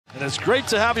And it's great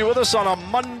to have you with us on a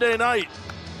Monday night.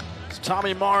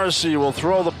 Tommy Morrissey will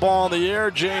throw the ball in the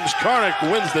air. James Karnick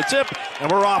wins the tip,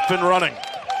 and we're off and running.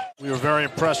 We were very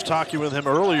impressed talking with him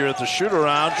earlier at the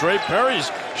shoot-around. Trey Perry's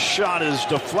shot is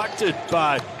deflected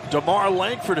by DeMar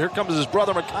Langford. Here comes his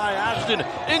brother, Makai Ashton,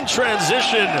 in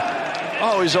transition.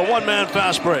 Oh, he's a one-man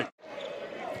fast break.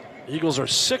 Eagles are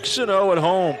 6-0 at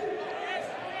home.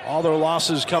 All their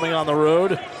losses coming on the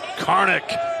road.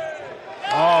 Karnick.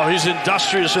 Oh, he's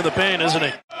industrious in the paint, isn't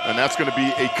he? And that's going to be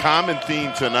a common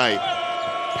theme tonight.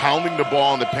 Pounding the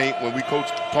ball in the paint. When we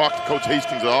talked to Coach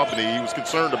Hastings at Albany, he was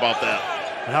concerned about that.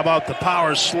 And how about the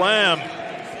power slam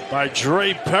by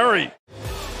Trey Perry?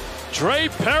 Trey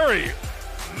Perry,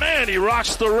 man, he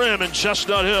rocks the rim in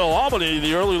Chestnut Hill. Albany,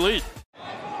 the early lead.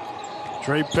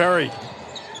 Trey Perry,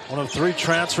 one of three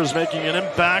transfers making an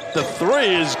impact. The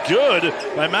three is good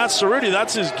by Matt Cerruti.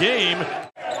 That's his game.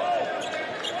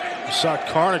 We saw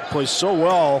Karnick play so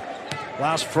well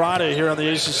last Friday here on the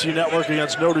ACC network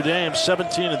against Notre Dame,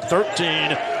 17-13,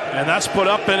 and that's put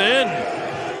up and in.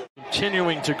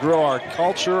 Continuing to grow our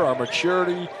culture, our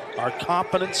maturity, our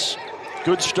competence.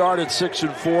 Good start at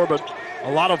 6-4, but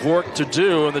a lot of work to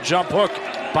do. And the jump hook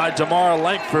by DeMar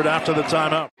Langford after the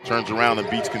timeout. Turns around and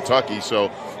beats Kentucky. So,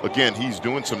 again, he's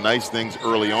doing some nice things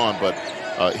early on, but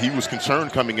he was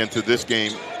concerned coming into this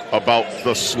game about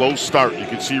the slow start. You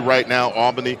can see right now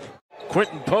Albany.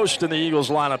 Quinten Post in the Eagles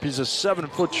lineup. He's a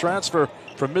 7-foot transfer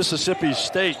from Mississippi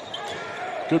State.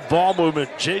 Good ball movement.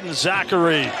 Jaeden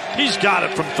Zackery. He's got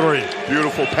it from three.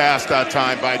 Beautiful pass that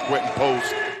time by Quinten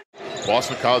Post.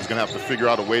 Boston College is going to have to figure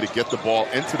out a way to get the ball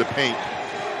into the paint.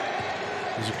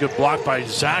 There's a good block by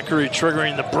Zackery,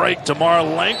 triggering the break. DeMar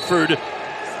Langford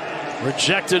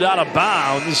rejected out of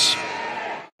bounds.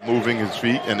 Moving his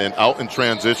feet and then out in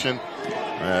transition.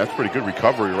 That's pretty good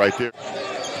recovery right there.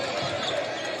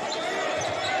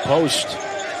 Post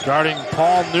guarding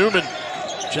Paul Newman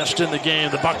just in the game.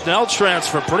 The Bucknell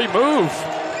transfer, pretty move.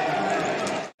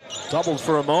 Doubled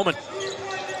for a moment.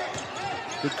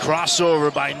 Good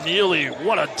crossover by Neely.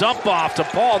 What a dump off to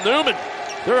Paul Newman.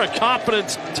 They're a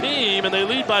confident team and they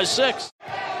lead by 6.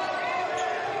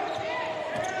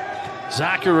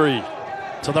 Zackery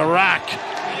to the rack.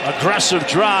 Aggressive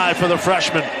drive for the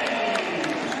freshman.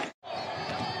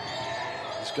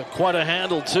 He's got quite a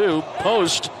handle too.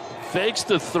 Post fakes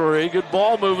the three. Good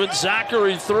ball movement.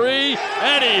 Zackery three,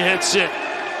 and he hits it.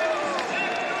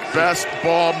 Best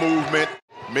ball movement.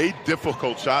 Made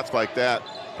difficult shots like that.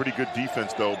 Pretty good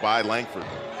defense, though, by Langford.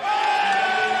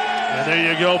 And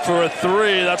there you go for a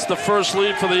three. That's the first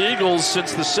lead for the Eagles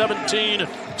since the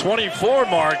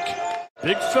 17-24 mark.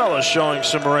 Big fella showing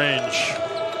some range.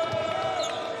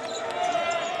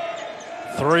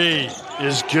 Three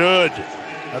is good.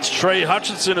 That's Trey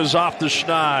Hutchinson who's off the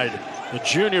schneid. The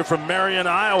junior from Marion,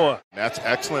 Iowa. That's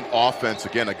excellent offense.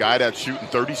 Again, a guy that's shooting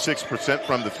 36%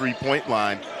 from the three-point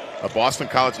line. Boston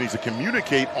College needs to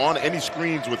communicate on any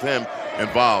screens with him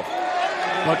involved.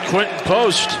 But Quinten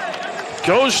Post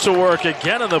goes to work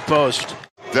again in the post.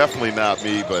 Definitely not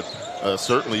me, but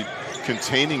certainly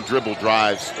containing dribble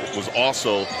drives was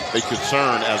also a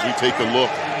concern as we take a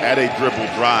look at a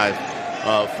dribble drive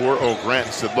for O'Grant.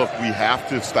 He said, look, we have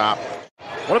to stop.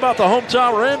 What about the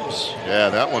hometown rims? Yeah,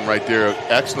 that one right there,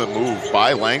 excellent move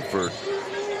by Langford.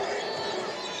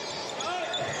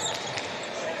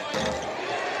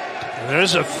 And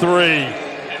there's a three.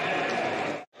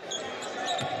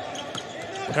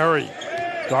 Perry,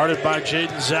 guarded by Jaeden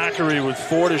Zackery with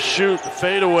 4 to shoot.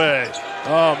 Fade away.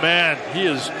 Oh, man, he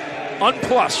is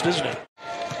unplussed, isn't he?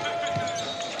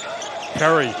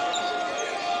 Perry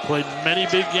played many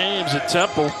big games at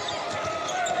Temple.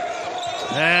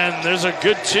 And there's a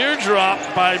good teardrop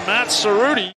by Matt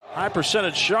Cerruti. High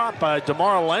percentage shot by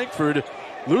DeMar Langford.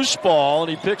 Loose ball, and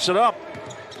he picks it up.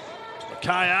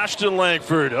 Makai Ashton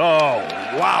Langford. Oh,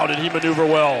 wow, did he maneuver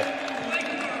well.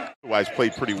 Otherwise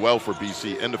played pretty well for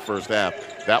BC in the first half.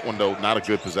 That one, though, not a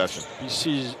good possession.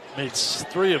 BC made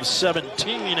 3 of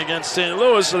 17 against St.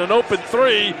 Louis, and an open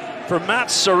 3 for Matt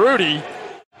Cerruti.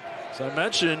 As I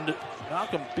mentioned,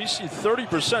 Malcolm, BC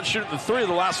 30% shooting the 3 of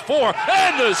the last 4.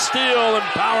 And the steal and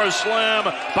power slam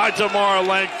by DeMar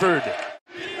Langford.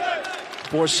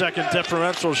 4-second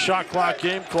differential shot clock,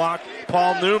 game clock.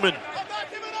 Paul Newman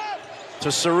to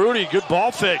Cerruti. Good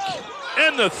ball fake.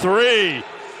 And the 3.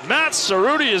 Matt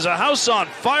Cerruti is a house on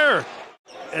fire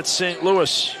at St.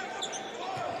 Louis.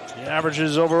 He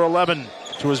averages over 11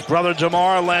 to his brother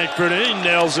DeMar Langford, and he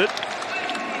nails it.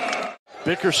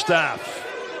 Bickerstaff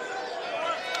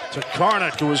to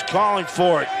Karnick, who was calling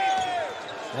for it.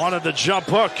 Wanted the jump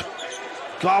hook.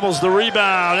 Gobbles the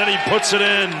rebound, and he puts it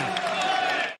in.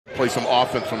 Play some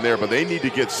offense from there, but they need to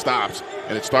get stops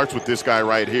And it starts with this guy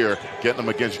right here, getting him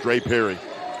against Dre Perry.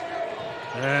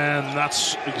 And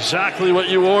that's exactly what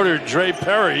you ordered, Dre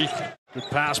Perry. Good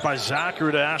pass by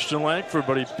Zackery to Ashton Langford,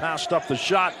 but he passed up the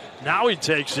shot. Now he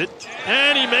takes it,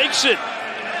 and he makes it.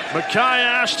 Makai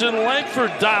Ashton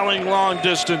Langford dialing long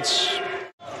distance.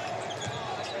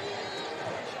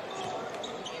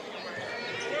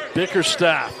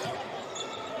 Bickerstaff.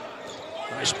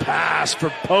 Nice pass for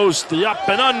Post, the up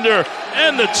and under,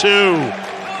 and the 2.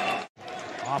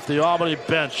 Off the Albany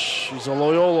bench, he's a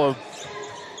Loyola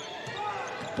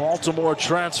Baltimore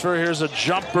transfer. Here's a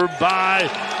jumper by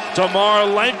DeMar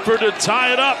Langford to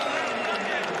tie it up.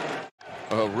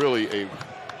 Really a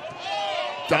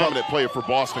dominant player for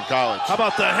Boston College. How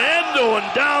about the handle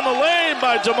and down the lane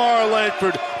by DeMar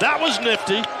Langford? That was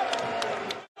nifty.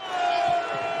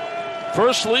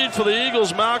 First lead for the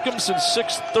Eagles, Malcolm, since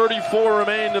 6:34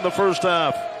 remained in the first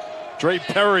half. Dre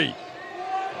Perry.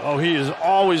 Oh, he has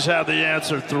always had the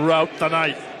answer throughout the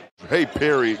night. Hey,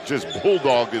 Perry just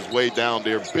bulldogged his way down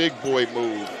there. Big boy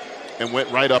move and went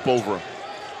right up over him.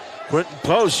 Quinten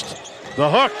Post, the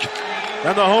hook,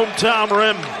 and the hometown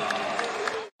rim.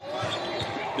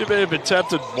 He may have been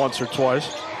tempted once or twice.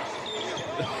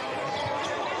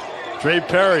 Dre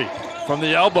Perry from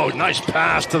the elbow. Nice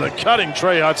pass to the cutting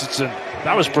Trey Hutchinson.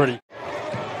 That was pretty.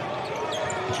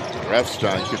 Refs,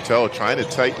 John, you could tell, trying to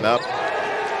tighten up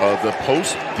the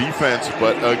post defense,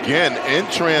 but again, in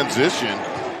transition.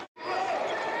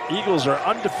 Eagles are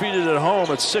undefeated at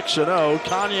home at 6-0.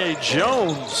 Kanye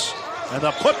Jones, and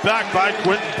the putback by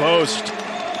Quinten Post.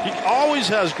 He always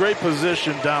has great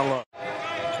position down low.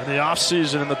 In the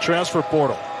offseason in the transfer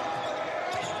portal.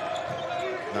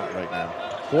 Not right now.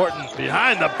 Horton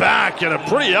behind the back and a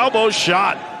pretty elbow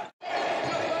shot.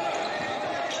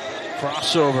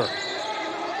 Crossover.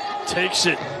 Takes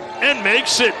it and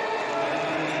makes it.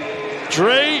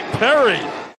 Dre Perry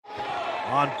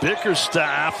on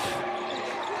Bickerstaff.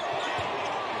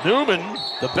 Newman,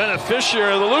 the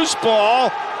beneficiary of the loose ball,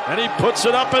 and he puts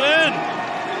it up and in.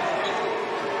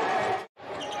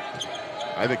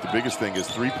 I think the biggest thing is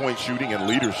three-point shooting and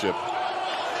leadership.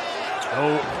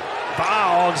 No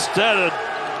foul, instead a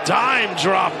dime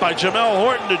drop by Jamel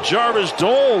Horton to Jarvis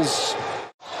Doles.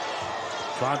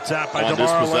 Contact by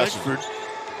DeMar Langford.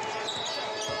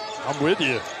 I'm with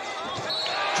you.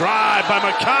 Drive by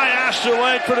Makai Ashton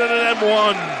Langford and an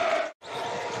M1.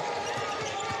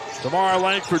 DeMar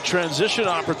Langford transition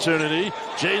opportunity.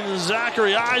 Jaeden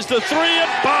Zackery eyes the 3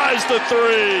 and buys the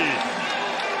 3.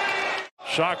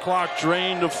 Shot clock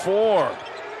drained to 4.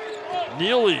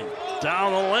 Neely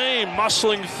down the lane,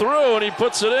 muscling through, and he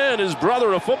puts it in. His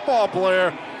brother, a football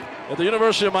player at the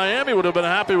University of Miami, would have been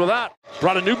happy with that.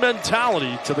 Brought a new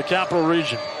mentality to the Capital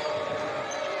Region.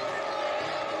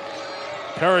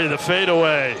 Perry, the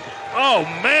fadeaway. Oh,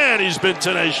 man, he's been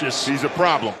tenacious. He's a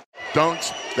problem.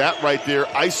 Dunks, that right there,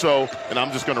 ISO, and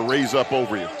I'm just going to raise up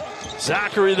over you.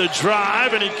 Zackery the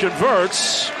drive, and he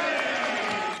converts.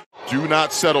 Do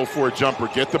not settle for a jumper.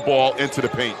 Get the ball into the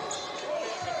paint.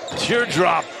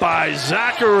 Teardrop by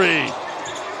Zackery.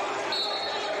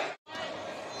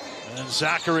 And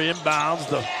Zackery inbounds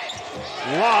the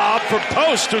lob for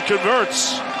Post, who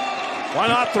converts. Why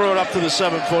not throw it up to the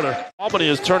 7-footer? Albany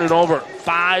has turned it over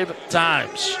 5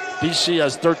 times. BC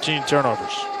has 13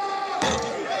 turnovers.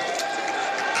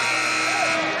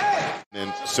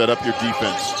 And set up your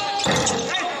defense.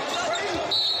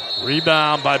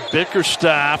 Rebound by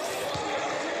Bickerstaff.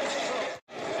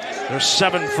 They're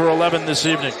 7 for 11 this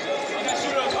evening.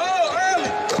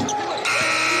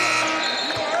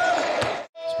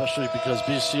 Especially because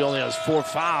BC only has 4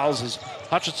 fouls as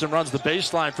Hutchinson runs the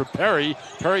baseline for Perry.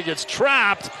 Perry gets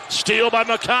trapped. Steal by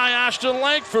Makai Ashton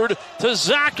Langford to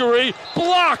Zackery.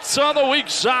 Blocked on the weak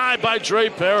side by Dre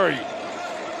Perry.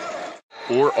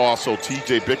 Or also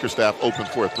TJ Bickerstaff open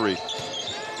for a 3.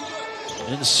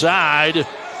 Inside,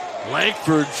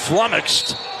 Langford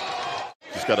flummoxed.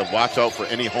 Just got to watch out for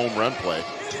any home run play.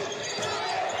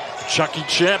 Chucky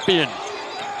Champion,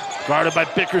 guarded by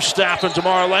Bickerstaff and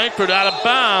DeMar Langford, out of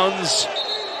bounds.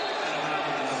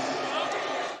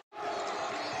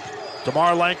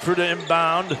 DeMar Langford to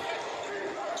inbound.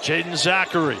 Jaeden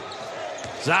Zackery.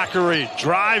 Zackery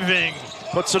driving,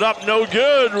 puts it up, no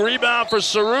good. Rebound for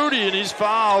Cerruti, and he's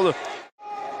fouled.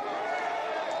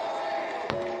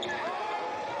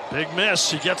 Big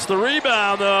miss. He gets the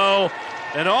rebound, though.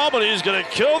 And Albany's going to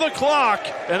kill the clock,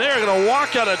 and they're going to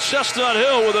walk out of Chestnut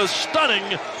Hill with a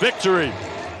stunning victory.